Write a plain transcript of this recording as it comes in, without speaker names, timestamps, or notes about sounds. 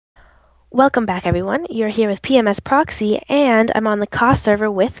Welcome back, everyone. You're here with PMS Proxy, and I'm on the COS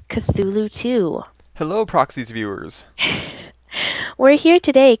server with Cthulhu 2. Hello, Proxy's viewers. We're here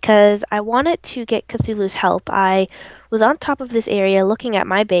today because I wanted to get Cthulhu's help. I was on top of this area looking at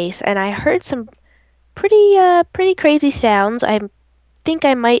my base, and I heard some pretty crazy sounds. I think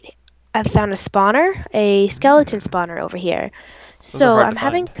I might have found a spawner, a skeleton spawner over here. Those are So hard to I'm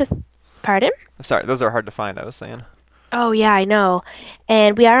having find. Pardon? I'm sorry, those are hard to find, I was saying. Oh yeah, I know.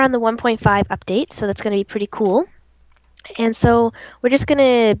 And we are on the 1.5 update, so that's going to be pretty cool. And so we're just going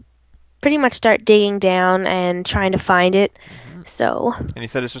to pretty much start digging down and trying to find it. So, And you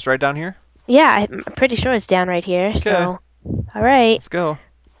said it's just right down here? yeah, I'm pretty sure it's down right here. Okay, So, all right. let's go.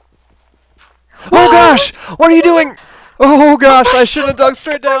 Oh gosh! What are you doing? Oh gosh, I shouldn't have dug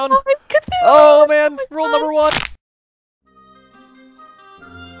straight down. Oh man, rule number one.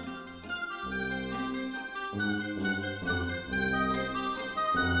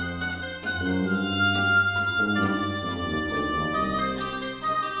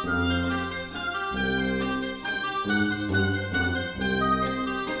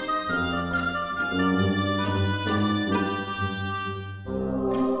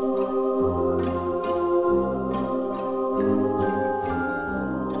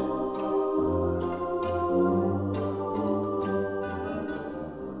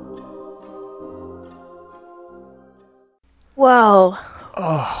 Whoa.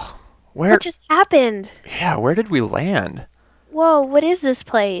 Oh, What just happened? where did we land? Whoa, what is this I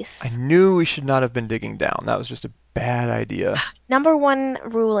place? knew we should not have been digging down. That was just a bad idea. Number one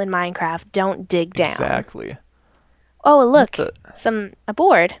rule in Minecraft, don't dig down. Exactly. Oh, What look, the? a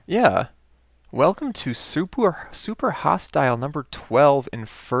board. Yeah. Welcome to Super Hostile number 12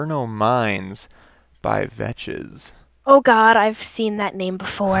 Inferno Mines by Vetches. Oh God, I've seen that name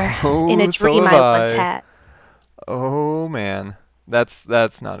before in a Oh, so dream have I once I. had. Oh man. That's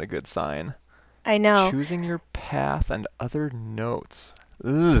not a good sign. I know. Choosing your path and other notes.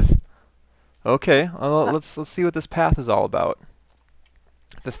 Ugh. Okay, well, Uh, let's see what this path is all about.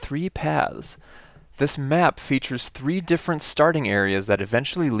 The three paths. This map features three different starting areas that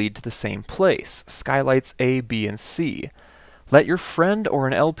eventually lead to the same place, skylights A, B, and C. Let your friend or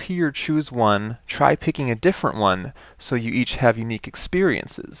an LPer choose one, try picking a different one, so you each have unique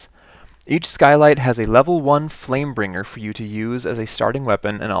experiences. Each skylight has a level 1 Flamebringer for you to use as a starting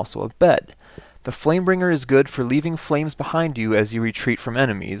weapon and also a bed. The Flamebringer is good for leaving flames behind you as you retreat from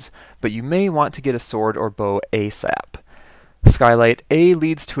enemies, but you may want to get a sword or bow ASAP. Skylight A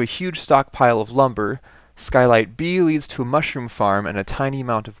leads to a huge stockpile of lumber. Skylight B leads to a mushroom farm and a tiny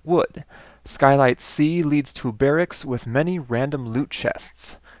amount of wood. Skylight C leads to a barracks with many random loot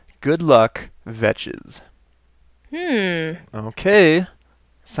chests. Good luck, Vetches. Hmm. Okay,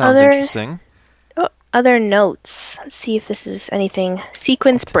 sounds Other interesting. other notes. Let's see if this is anything. I'll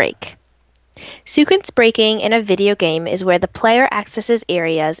Sequence t- break. Sequence breaking in a video game is where the player accesses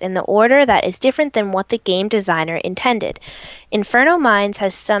areas in the order that is different than what the game designer intended. Inferno Mines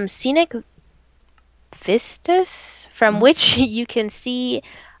has some scenic vistas from Hmm? which you can see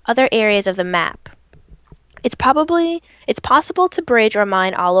other areas of the map. It's possible to bridge or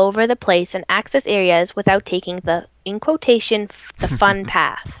mine all over the place and access areas without taking the in quotation the fun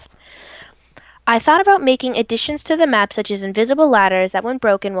path. I thought about making additions to the map such as invisible ladders that when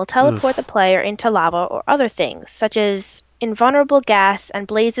broken will teleport the Ugh. player into lava or other things, such as invulnerable gas and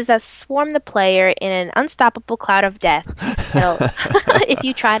blazes that swarm the player in an unstoppable cloud of death that'll if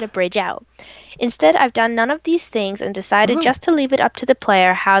you try to bridge out. Instead, I've done none of these things and decided Oh, just to leave it up to the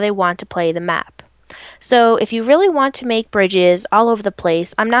player how they want to play the map. So, if you really want to make bridges all over the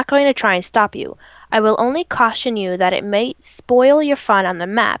place, I'm not going to try and stop you. I will only caution you that it may spoil your fun on the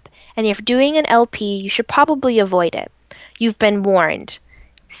map, and if doing an LP, you should probably avoid it. You've been warned.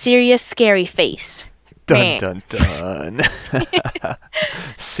 Serious scary face. dun Meh. dun dun.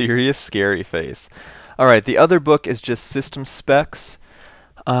 Serious scary face. Alright, the other book is just system specs.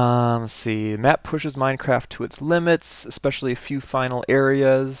 Let's see. Map pushes Minecraft to its limits, especially a few final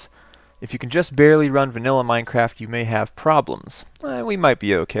areas. If you can just barely run vanilla Minecraft, you may have problems. We might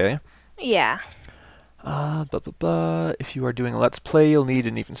be okay. Yeah. Blah blah blah. If you are doing a Let's Play, you'll need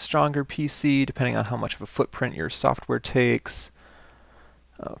an even stronger PC, depending on how much of a footprint your software takes.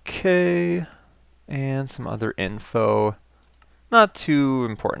 Okay. And some other info. Not too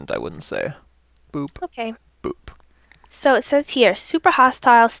important, I wouldn't say. Boop, Okay. boop. So it says here super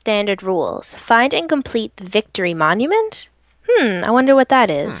hostile standard rules. Find and complete the victory monument? I wonder what that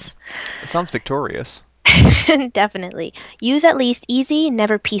Hmm. is. It sounds victorious. Definitely. Use at least easy,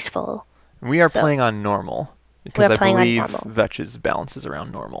 never peaceful. We are So playing on normal, because we're I playing on believe normal. Vetch's balances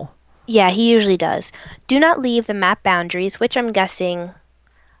around normal. Yeah, he usually does. Do not leave the map boundaries, which I'm guessing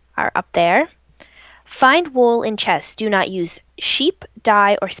are up there. Find wool in chests. Do not use sheep,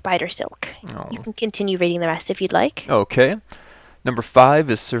 dye, or spider silk. You Oh. can continue reading the rest if you'd like. Okay. Number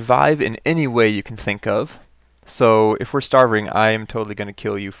 5 is survive in any way you can think of. So if we're starving, I am totally going to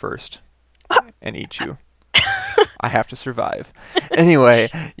kill you first and eat you. I have to survive. Anyway,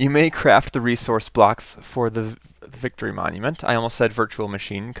 you may craft the resource blocks for the Victory Monument. I almost said virtual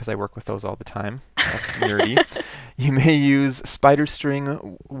machine because I work with those all the time. That's nerdy. You may use spider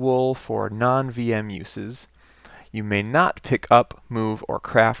string wool for non-VM uses. You may not pick up, move, or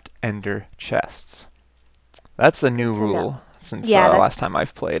craft ender chests. That's a new Good to know. rule since Yeah, last that's time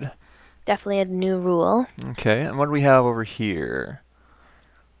I've played. definitely a new rule. Okay, and what do we have over here?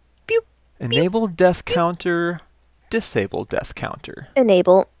 Pew, pew, Enable death pew. counter, disable death counter.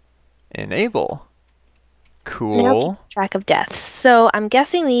 Enable. Enable. Now Cool. keep track of deaths. So I'm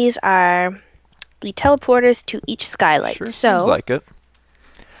guessing these are the teleporters to each skylight. Sure So seems like it.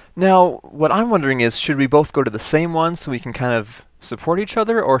 Now, what I'm wondering is, should we both go to the same one so we can kind of support each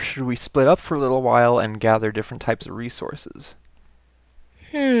other, or should we split up for a little while and gather different types of resources?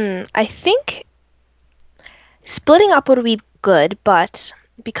 I think splitting up would be good, but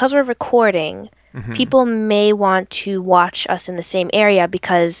because we're recording, Mhm. people may want to watch us in the same area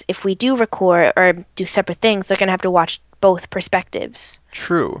because if we do record or do separate things, they're going to have to watch both perspectives.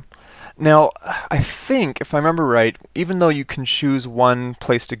 True. Now, I think, if I remember right, even though you can choose one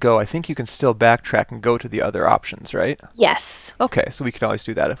place to go, I think you can still backtrack and go to the other options, right? Yes, Okay, so we could always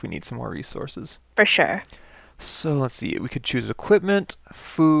do that if we need some more resources. for sure. So let's see, we could choose equipment,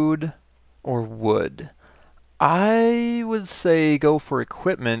 food, or wood. I would say go for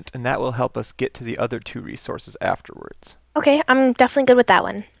equipment, and that will help us get to the other two resources afterwards. Okay, I'm definitely good with that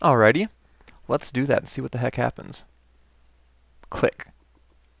one. Alrighty, let's do that and see what the heck happens. Click.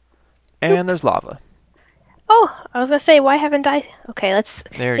 And there's lava. Oh, I was gonna say, why haven't I? Okay, let's.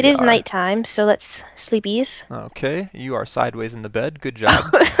 There It you is are. nighttime, so let's sleepies. Okay, you are sideways in the bed. Good job.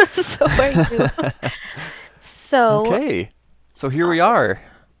 So are you. So, Okay, so here we uh, are.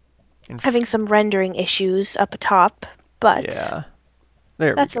 having some rendering issues up top, but Yeah,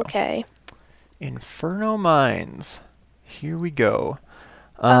 there we that's go. okay. Inferno Mines. Here we go.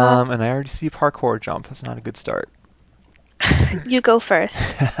 Uh, And I already see a parkour jump. That's not a good start. You go first.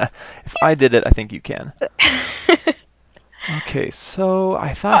 If I did it, I think you can. Okay, so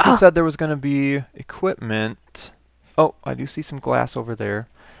I thought you said there was going to be equipment. Oh, I do see some glass over there.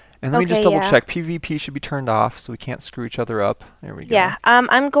 And let me just Okay, double yeah. check. PvP should be turned off so we can't screw each other up. There we go. Yeah,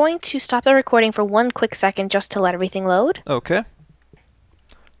 I'm going to stop the recording for one quick second just to let everything load. Okay.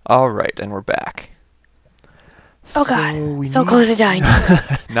 All right, and we're back. Oh So god, we so need- close to dying.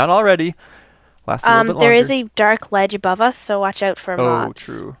 Not already. Last a little bit There longer. is a dark ledge above us, so watch out for Oh, mobs.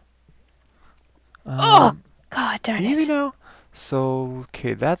 true. Oh, god darn Easy it. now. So,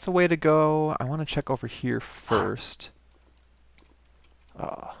 okay, that's a way to go. I want to check over here first.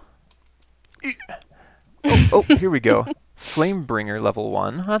 Oh, here we go. Flamebringer level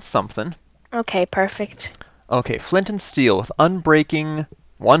 1. That's something. Okay, perfect. Okay, flint and steel with unbreaking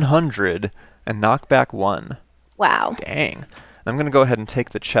 100 and knockback 1. Wow. Dang. I'm going to go ahead and take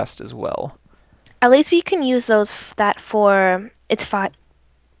the chest as well. At least we can use that for it's fine.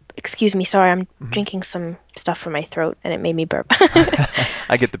 Excuse me, sorry, I'm Mm-hmm. drinking some stuff from my throat and it made me burp.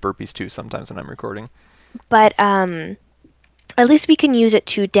 I get the burpees too sometimes when I'm recording. But at least we can use it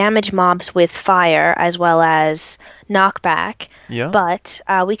to damage mobs with fire as well as knockback. Yeah. But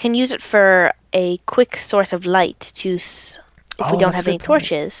we can use it for a quick source of light if Oh, we don't that's a have good any point.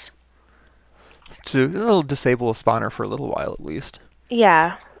 torches. It'll disable a spawner for a little while at least.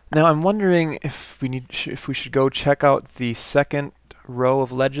 Yeah. Now I'm wondering if we should go check out the second row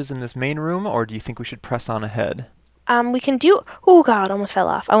of ledges in this main room, or do you think we should press on ahead? We can do. Oh god, almost fell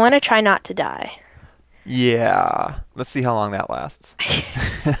off. I want to try not to die. Yeah. Let's see how long that lasts.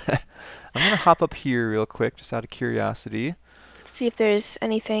 I'm gonna hop up here real quick, just out of curiosity. See if there's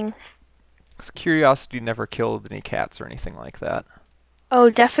anything. 'Cause curiosity never killed any cats or anything like that. Oh,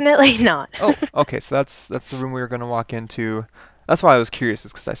 definitely not. Oh, okay. So that's the room we were gonna walk into. That's why I was curious,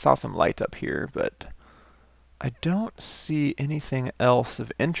 is because I saw some light up here, but I don't see anything else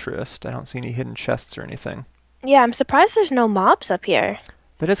of interest. I don't see any hidden chests or anything. Yeah, I'm surprised there's no mobs up here.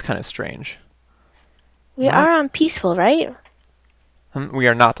 That is kind of strange. We Not- are on peaceful, right? We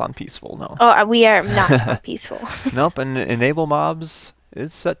are not on peaceful, no. Oh, we are not on peaceful. Nope, and enable mobs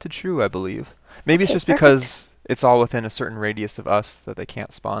is set to true, I believe. Maybe it's Okay, just because it's all within a certain radius of us that they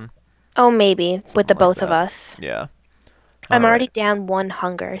can't spawn. Oh, maybe with Something the like both of that. us. Yeah. I'm Alright. already down 1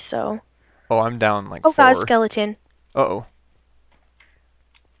 hunger, so. Oh, I'm down like Oh 4. god, skeleton. Uh-oh.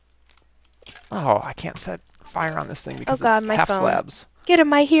 Oh, I can't set fire on this thing because God, it's my half phone. slabs. Get him,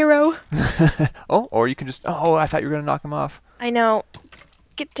 my hero. Oh, or you can just... Oh, I thought you were going to knock him off. I know.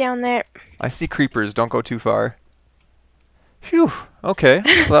 Get down there. I see creepers. Don't go too far. Phew. Okay.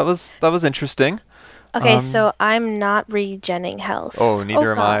 Well, that was interesting. Okay, so I'm not regenning health. Oh,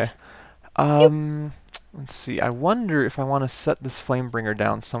 neither am God. I. Let's see. I wonder if I want to set this Flamebringer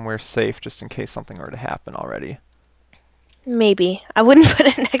down somewhere safe just in case something were to happen already. Maybe. I wouldn't put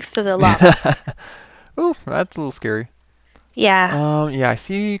it next to the lava. Ooh, that's a little scary. Yeah. Yeah, I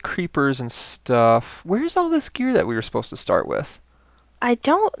see creepers and stuff. Where's all this gear that we were supposed to start with? I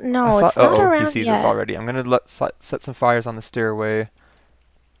don't know. I thought, It's not uh-oh, around he sees yet. us already. I'm gonna set some fires on the stairway.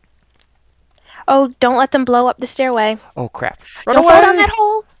 Oh, don't let them blow up the stairway. Oh crap! Run Don't away! fall down that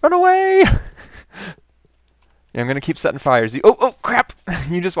hole. Run away! Yeah, I'm gonna keep setting fires. Oh crap!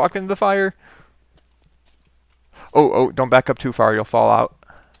 You just walked into the fire. Oh, don't back up too far. You'll fall out.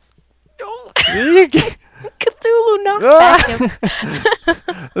 Don't. Cthulhu knocked Ah! back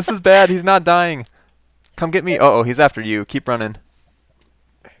him. This is bad. He's not dying. Come get me. Uh-oh, he's after you. Keep running.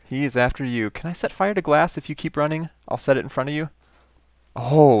 He is after you. Can I set fire to glass if you keep running? I'll set it in front of you.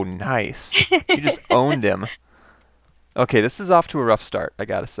 Oh, nice. You just owned him. Okay, this is off to a rough start, I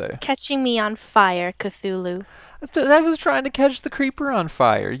gotta say. Catching me on fire, Cthulhu. I was trying to catch the creeper on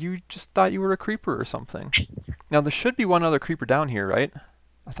fire. You just thought you were a creeper or something. Now, there should be one other creeper down here, right?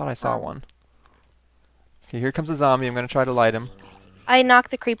 I thought I saw one. Okay, here comes a zombie. I'm gonna try to light him. I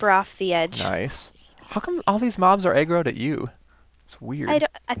knocked the creeper off the edge. Nice. How come all these mobs are aggroed at you? It's weird.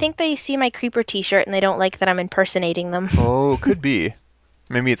 I think they see my creeper t-shirt and they don't like that I'm impersonating them. Oh, could be.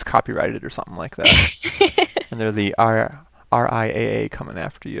 Maybe it's copyrighted or something like that. And they're the RIAA coming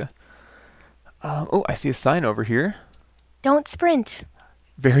after you. Oh, I see a sign over here. Don't sprint.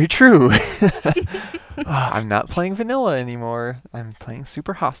 Very true. I'm not playing vanilla anymore. I'm playing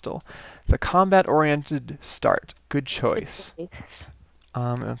super hostile. The combat-oriented start. Good choice. It's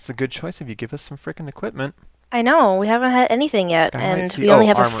a good choice if you give us some frickin' equipment. I know, we haven't had anything yet, Skylight and C. we only Oh,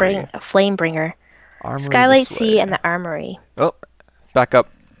 have armory. a flame bringer. Armory Skylight this C way. and the armory. Oh, back up.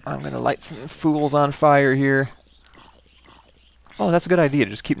 I'm gonna light some fools on fire here. Oh, that's a good idea.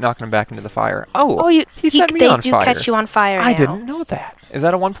 Just keep knocking them back into the fire. Oh, he set me on they do fire. catch you on fire I now. didn't know that. Is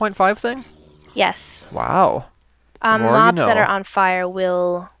that a 1.5 thing? Yes. Wow. The more you Mobs that know. are on fire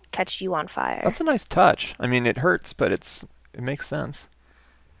will catch you on fire. That's a nice touch. I mean, it hurts, but it makes sense.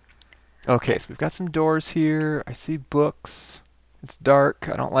 Okay, so we've got some doors here. I see books. It's dark.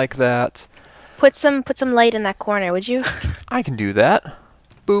 I don't like that. Put some light in that corner, would you? I can do that.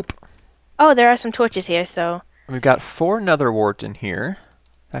 Boop. Oh, there are some torches here, so... We've got 4 nether wart in here.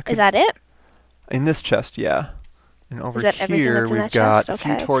 Is that it? In this chest, yeah. And over Is that everything here, that's in we've that got chest? a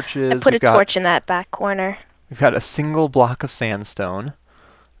few Okay. torches. I put a We've got- torch in that back corner. We've got a single block of sandstone.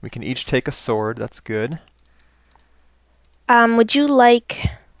 We can each take a sword. That's good. Would you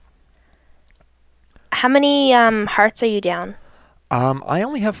like... How many hearts are you down? I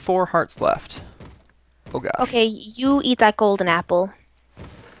only have 4 hearts left. Oh gosh. Okay, you eat that golden apple.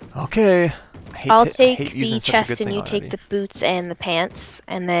 Okay. I'll I take hate the using such a chest good and thing you already. take the boots and the pants,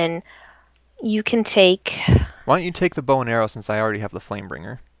 and then you can take... Why don't you take the bow and arrow since I already have the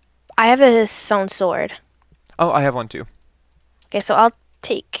Flamebringer? I have a sewn sword. Oh, I have one too. Okay, so I'll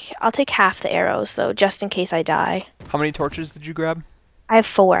take half the arrows though, just in case I die. How many torches did you grab? I have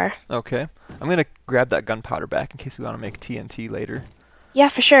 4. Okay. I'm gonna grab that gunpowder back in case we want to make TNT later. Yeah,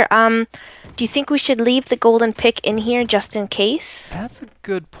 for sure. Do you think we should leave the golden pick in here just in case? That's a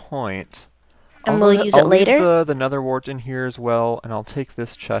good point. And I'll we'll go ahead- use it later? I'll leave the nether wart in here as well, and I'll take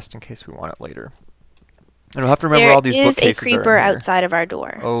this chest in case we want it later. And we'll have to remember all these There is a bookcases creeper are in here. outside of our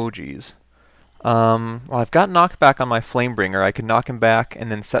door. Oh, jeez. Well, I've got knockback on my Flamebringer. I can knock him back and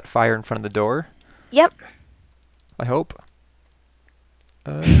then set fire in front of the door. Yep. I hope.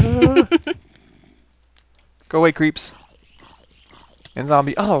 Go away, creeps. And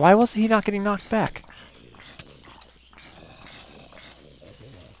zombie. Oh, why was he not getting knocked back?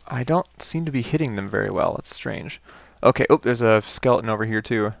 I don't seem to be hitting them very well. That's strange. Okay. Oh, there's a skeleton over here,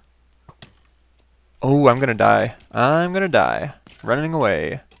 too. Oh, I'm gonna die. I'm gonna die. Running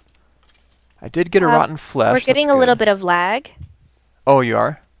away. I did get a rotten flesh. We're getting That's a little good. bit of lag. Oh, you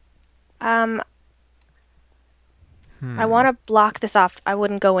are? I want to block this off. I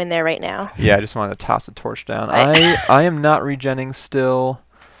wouldn't go in there right now. Yeah, I just wanted to toss a torch down. I am not regenning still,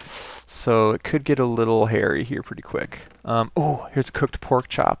 so it could get a little hairy here pretty quick. Oh, here's a cooked pork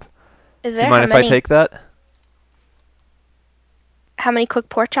chop. Is Do there? you mind if I take that? How many cooked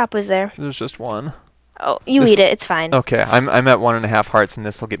pork chop was there? There's just one. Oh, you eat it. It's fine. Okay, I'm at 1.5 hearts, and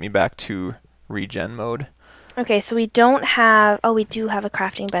this will get me back to regen mode. Okay, so we don't have. Oh, we do have a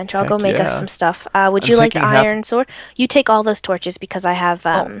crafting bench. I'll go Heck make us yeah. some stuff. Would I'm you like the taking half. iron sword? You take all those torches because I have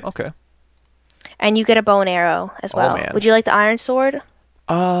Oh, okay. and you get a bow and arrow as Oh well. man. Would you like the iron sword?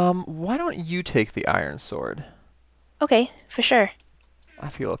 Why don't you take the iron sword? Okay, for sure. I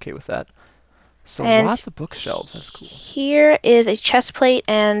feel okay with that. So And lots of bookshelves. That's cool. here is a chest plate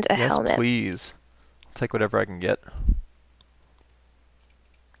and a Yes, helmet. please. I'll take whatever I can get.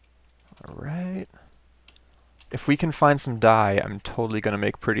 All right. If we can find some dye, I'm totally gonna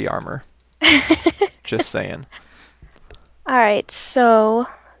make pretty armor. Just saying. All right, so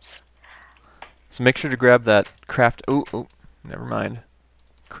So make sure to grab that craft. Oh, never mind.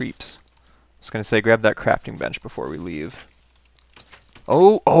 Creeps. I was gonna say grab that crafting bench before we leave.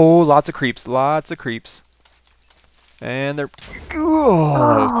 Oh, lots of creeps. Lots of creeps. And they're. Oh,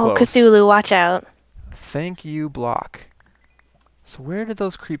 that was oh, close. Cthulhu, watch out. Thank you, block. So where did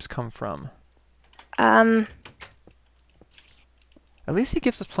those creeps come from? Um, At least he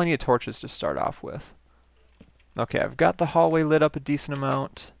gives us plenty of torches to start off with. Okay, I've got the hallway lit up a decent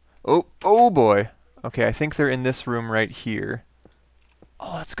amount. Oh boy. Okay, I think they're in this room right here.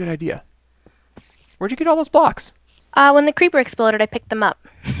 Oh, that's a good idea. Where'd you get all those blocks? when the creeper exploded, I picked them up.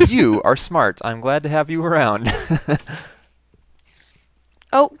 You are smart. I'm glad to have you around.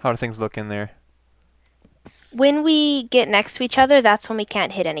 Oh, How do things look in there? when we get next to each other, that's when we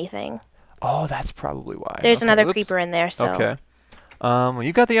can't hit anything. Oh, that's probably why. There's Okay, another oops. creeper in there, so. Okay. Well,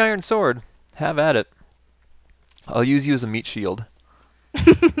 you got the iron sword. Have at it. I'll use you as a meat shield.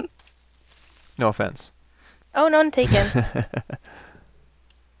 No offense. Oh, none taken.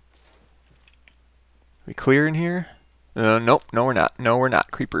 We clear in here? Nope. No, we're not. No, we're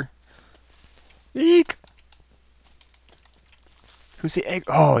not. Creeper. Eek! Who's the egg?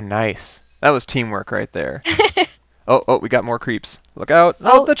 Oh, nice. That was teamwork right there. Oh, we got more creeps. Look out.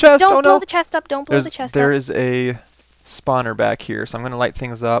 Oh, the chest. Don't Oh, blow no. the chest up. Don't blow the chest There up. is a spawner back here, so I'm going to light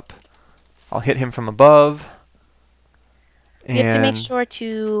things up. I'll hit him from above. You have to make sure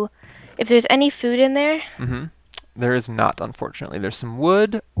to, if there's any food in there. Mm-hmm. There is not, unfortunately. There's some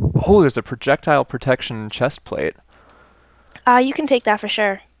wood. Oh, there's a projectile protection chest plate. You can take that for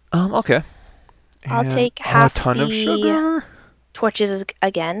sure. Okay. I'll And- take oh, half a ton of sugar. torches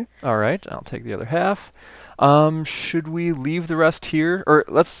again. All right, I'll take the other half. Should we leave the rest here, or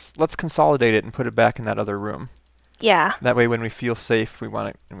let's consolidate it and put it back in that other room? Yeah. That way, when we feel safe, we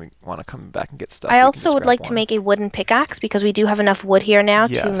want to come back and get stuff. I we can also just would grab like to one. make a wooden pickaxe because we do have enough wood here now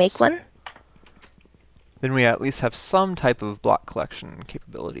to Yes. make one. Then we at least have some type of block collection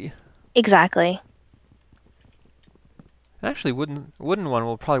capability. Exactly. And actually, wooden one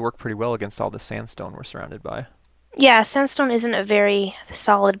will probably work pretty well against all the sandstone we're surrounded by. Yeah, sandstone isn't a very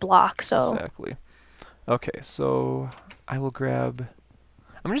solid block, so. Exactly. Okay, so I will grab.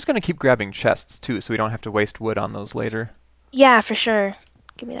 I'm just gonna keep grabbing chests too, so we don't have to waste wood on those later. Yeah, for sure.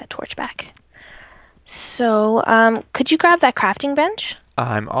 Give me that torch back. So, could you grab that crafting bench?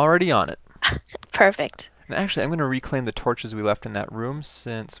 I'm already on it. Perfect. And actually, I'm going to reclaim the torches we left in that room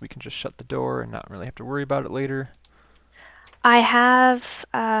since we can just shut the door and not really have to worry about it later. I have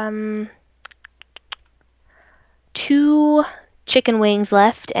 2 chicken wings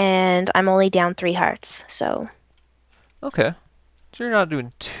left, and I'm only down 3 hearts. So, Okay. So you're not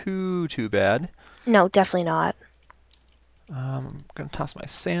doing too bad. no, definitely not. I'm going to toss my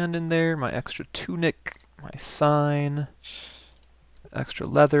sand in there, my extra tunic, my sign, extra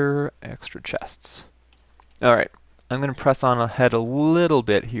leather, extra chests. All right. I'm going to press on ahead a little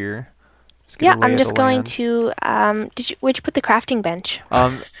bit here. Just get Yeah, a lay I'm of just the going land. to where'd you put the crafting bench?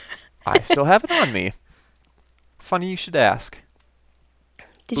 I still have it on me. Funny you should ask.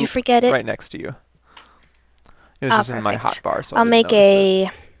 Did you Boop, forget it? right next to you. It was Ah, just in my perfect. hotbar, so I I'll didn't make notice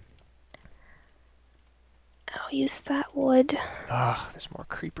it. I'll use that wood. Ugh, there's more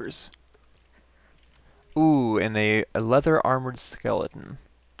creepers. Ooh, and a leather armored skeleton.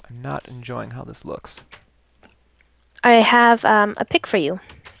 I'm not enjoying how this looks. I have a pick for you.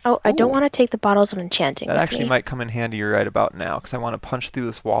 Oh, I don't Ooh. want to take the bottles of enchanting That with actually me. might come in handy right about now, because I want to punch through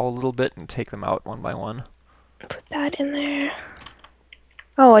this wall a little bit and take them out one by one. Put that in there.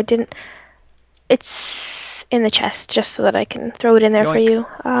 Oh, I didn't. It's in the chest, just so that I can throw it in there for Yoink. you.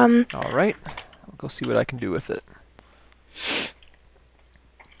 All right, I'll go see what I can do with it.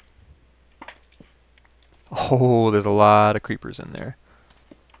 Oh, there's a lot of creepers in there.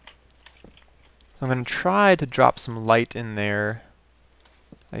 So I'm going to try to drop some light in there.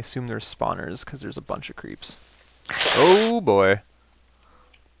 I assume there's spawners, because there's a bunch of creeps. Oh boy.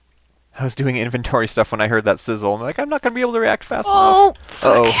 I was doing inventory stuff when I heard that sizzle. I'm like, I'm not going to be able to react fast Oh, enough.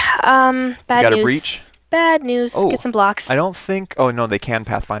 fuck. You Bad got news. a breach? Bad news. Oh, Get some blocks. I don't think... Oh, no, they can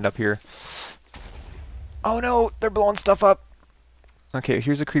pathfind up here. Oh no, they're blowing stuff up. Okay,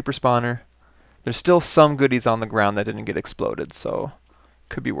 here's a creeper spawner. There's still some goodies on the ground that didn't get exploded, so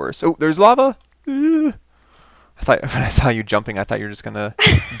could be worse. Oh, there's lava. I thought when I saw you jumping, I thought you were just gonna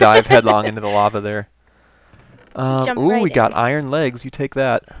dive headlong into the lava there. Jump Ooh, right we got in. iron legs. You take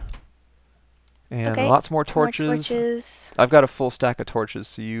that. And Okay. lots more More torches. torches. I've got a full stack of torches,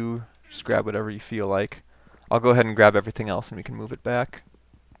 so you just grab whatever you feel like. I'll go ahead and grab everything else, and we can move it back.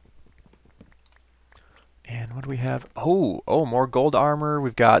 And what do we have? Oh, more gold armor.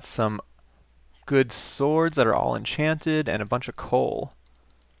 We've got some good swords that are all enchanted, and a bunch of coal.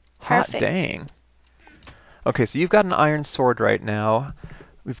 Hot Perfect. dang. Okay, so you've got an iron sword right now.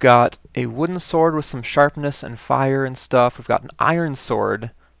 We've got a wooden sword with some sharpness and fire and stuff. We've got an iron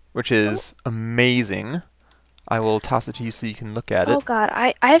sword, which Oh, is amazing. I will toss it to you so you can look at oh it. God.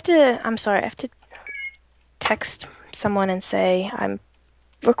 I have to. I'm sorry. I have to text someone and say I'm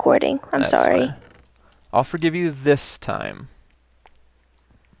recording. I'm That's sorry. fine. I'll forgive you this time.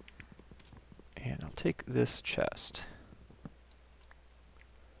 And I'll take this chest.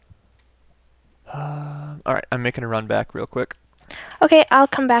 Alright, I'm making a run back real quick. Okay, I'll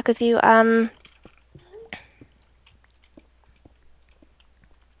come back with you.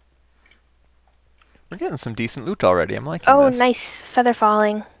 We're getting some decent loot already. I'm liking Oh, this. nice feather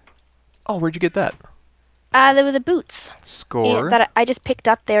falling. Oh, where'd you get that? They were the boots Score. that I just picked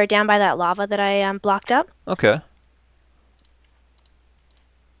up. They were down by that lava that I blocked up. Okay.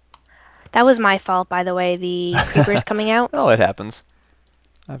 That was my fault, by the way. The creepers coming out. Oh, it happens.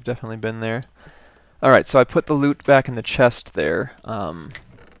 I've definitely been there. Alright, so I put the loot back in the chest there.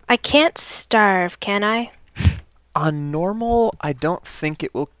 I can't starve, can I? On normal, I don't think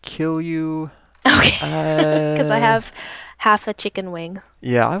it will kill you. Okay, because I Uh, have half a chicken wing.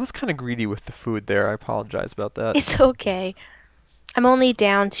 yeah, I was kind of greedy with the food there. I apologize about that. It's okay. I'm only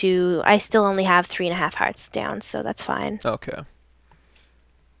down to. I still only have 3.5 hearts down, so that's fine. Okay.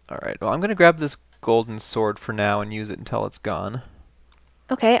 Alright, well, I'm going to grab this golden sword for now and use it until it's gone.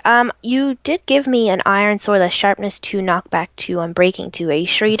 Okay. You did give me an iron sword that's sharpness 2, knockback 2, unbreaking 2. Are you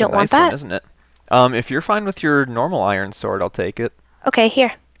sure you It's a don't want nice one, that? isn't it? If you're fine with your normal iron sword, I'll take it. Okay,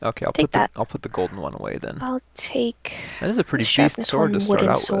 here. Okay, Take that. I'll put the golden one away then. I'll take That is a the pretty beast sharpness sword to 1 start wooden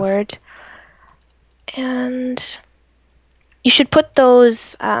out with. sword. And you should put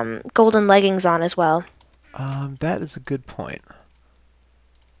those golden leggings on as well. That is a good point.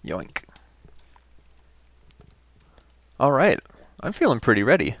 Yoink. Alright, I'm feeling pretty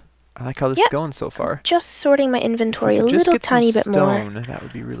ready. I like how this is Yep. going so far. Just sorting my If we inventory a could just little get some tiny bit more. stone, that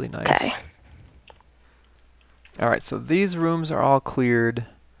would be really nice. Okay. Alright, so these rooms are all cleared.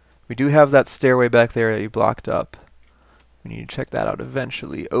 We do have that stairway back there that you blocked up. We need to check that out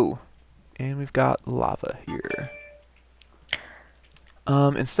eventually. Oh, and we've got lava here.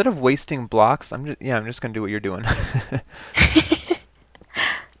 Instead of wasting blocks, I'm just gonna do what you're doing.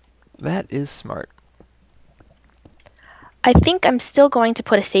 That is smart. I think I'm still going to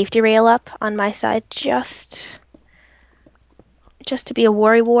put a safety rail up on my side just to be a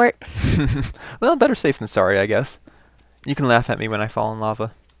worrywart. Well, better safe than sorry, I guess. You can laugh at me when I fall in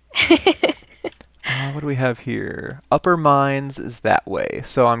lava. What do we have here? Upper Mines is that way,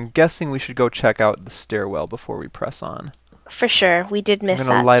 so I'm guessing we should go check out the stairwell before we press on. For sure, we did I'm miss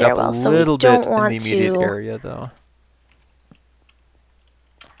gonna that light up a stairwell, so we little don't bit in the want immediate to. area, though.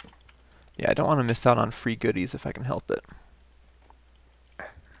 Yeah, I don't want to miss out on free goodies if I can help it.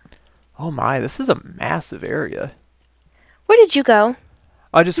 Oh my, this is a massive area. Where did you go?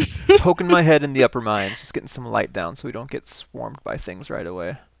 I just poking my head in the upper mines, just getting some light down so we don't get swarmed by things right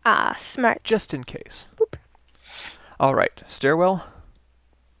away. Ah, smart. Just in case. Boop. Alright, stairwell.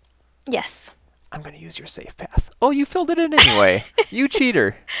 Yes, I'm gonna use your safe path. Oh, you filled it in anyway. You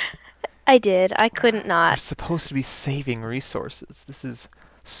cheater. I did. I couldn't We're not. supposed to be saving resources. This is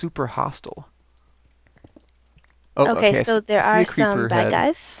super hostile. Oh, Okay, so there I see are a some creeper bad head.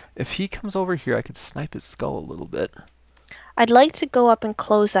 guys. If he comes over here, I could snipe his skull a little bit. I'd like to go up and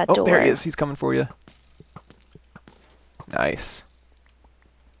close that Oh, door. there he is. He's coming for you. Nice.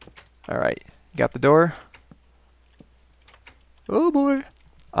 Alright, you got the door? Oh boy.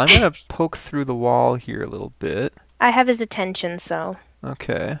 I'm gonna poke through the wall here a little bit. I have his attention, so.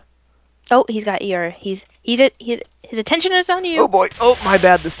 Okay. Oh, he's got your. He's his attention is on you. Oh boy. Oh, my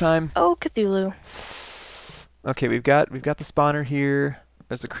bad this time. Oh, Cthulhu. Okay, we've got the spawner here.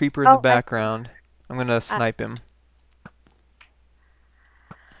 There's a creeper in Oh, the background. I'm gonna snipe him.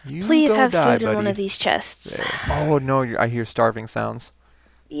 You Please go have die, food in one buddy. of these chests. There. Oh no, I hear starving sounds.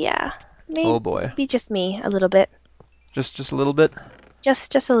 Yeah, Oh boy. maybe just me a little bit. Just a little bit.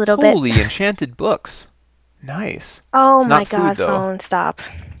 Just a little bit. Holy enchanted books. Nice. Oh It's my not food God, though. phone, stop.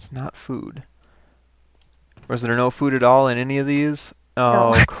 It's not food. Was there no food at all in any of these?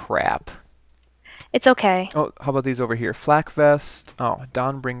 No, Oh, crap. it's okay. Oh, how about these over here? Flak vest. Oh,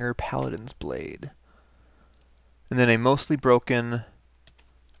 Dawnbringer Paladin's Blade. And then a mostly broken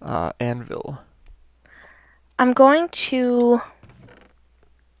anvil. I'm going to.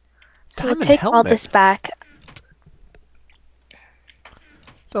 So we'll Diamond take all helmet. this back.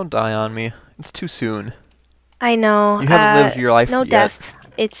 Don't die on me. It's too soon. I know. You haven't lived your life No yet. death.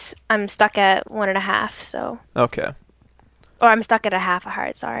 I'm stuck at 1.5. So, Okay. or I'm stuck at a half a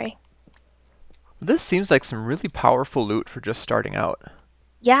heart. Sorry. This seems like some really powerful loot for just starting out.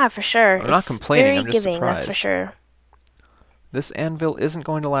 Yeah, for sure. I'm not It's complaining, very I'm just giving, that's for surprised. sure. This anvil isn't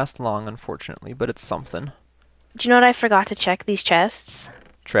going to last long, unfortunately, but it's something. Do you know what I forgot to check these chests?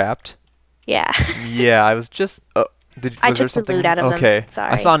 Trapped? Yeah. Yeah, I was just... I was there took the something loot in- out of them. Okay.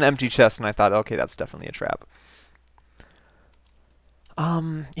 Sorry. I saw an empty chest and I thought, okay, that's definitely a trap.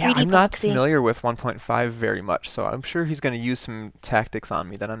 Yeah, 3D I'm not Proxy. familiar with 1.5 very much, so I'm sure he's going to use some tactics on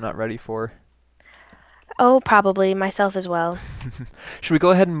me that I'm not ready for. Oh, probably. Myself as well. Should we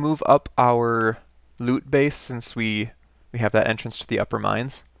go ahead and move up our loot base since we have that entrance to the upper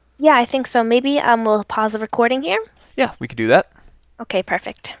mines? Yeah, I think so. Maybe we'll pause the recording here. Yeah, we could do that. Okay,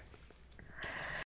 perfect.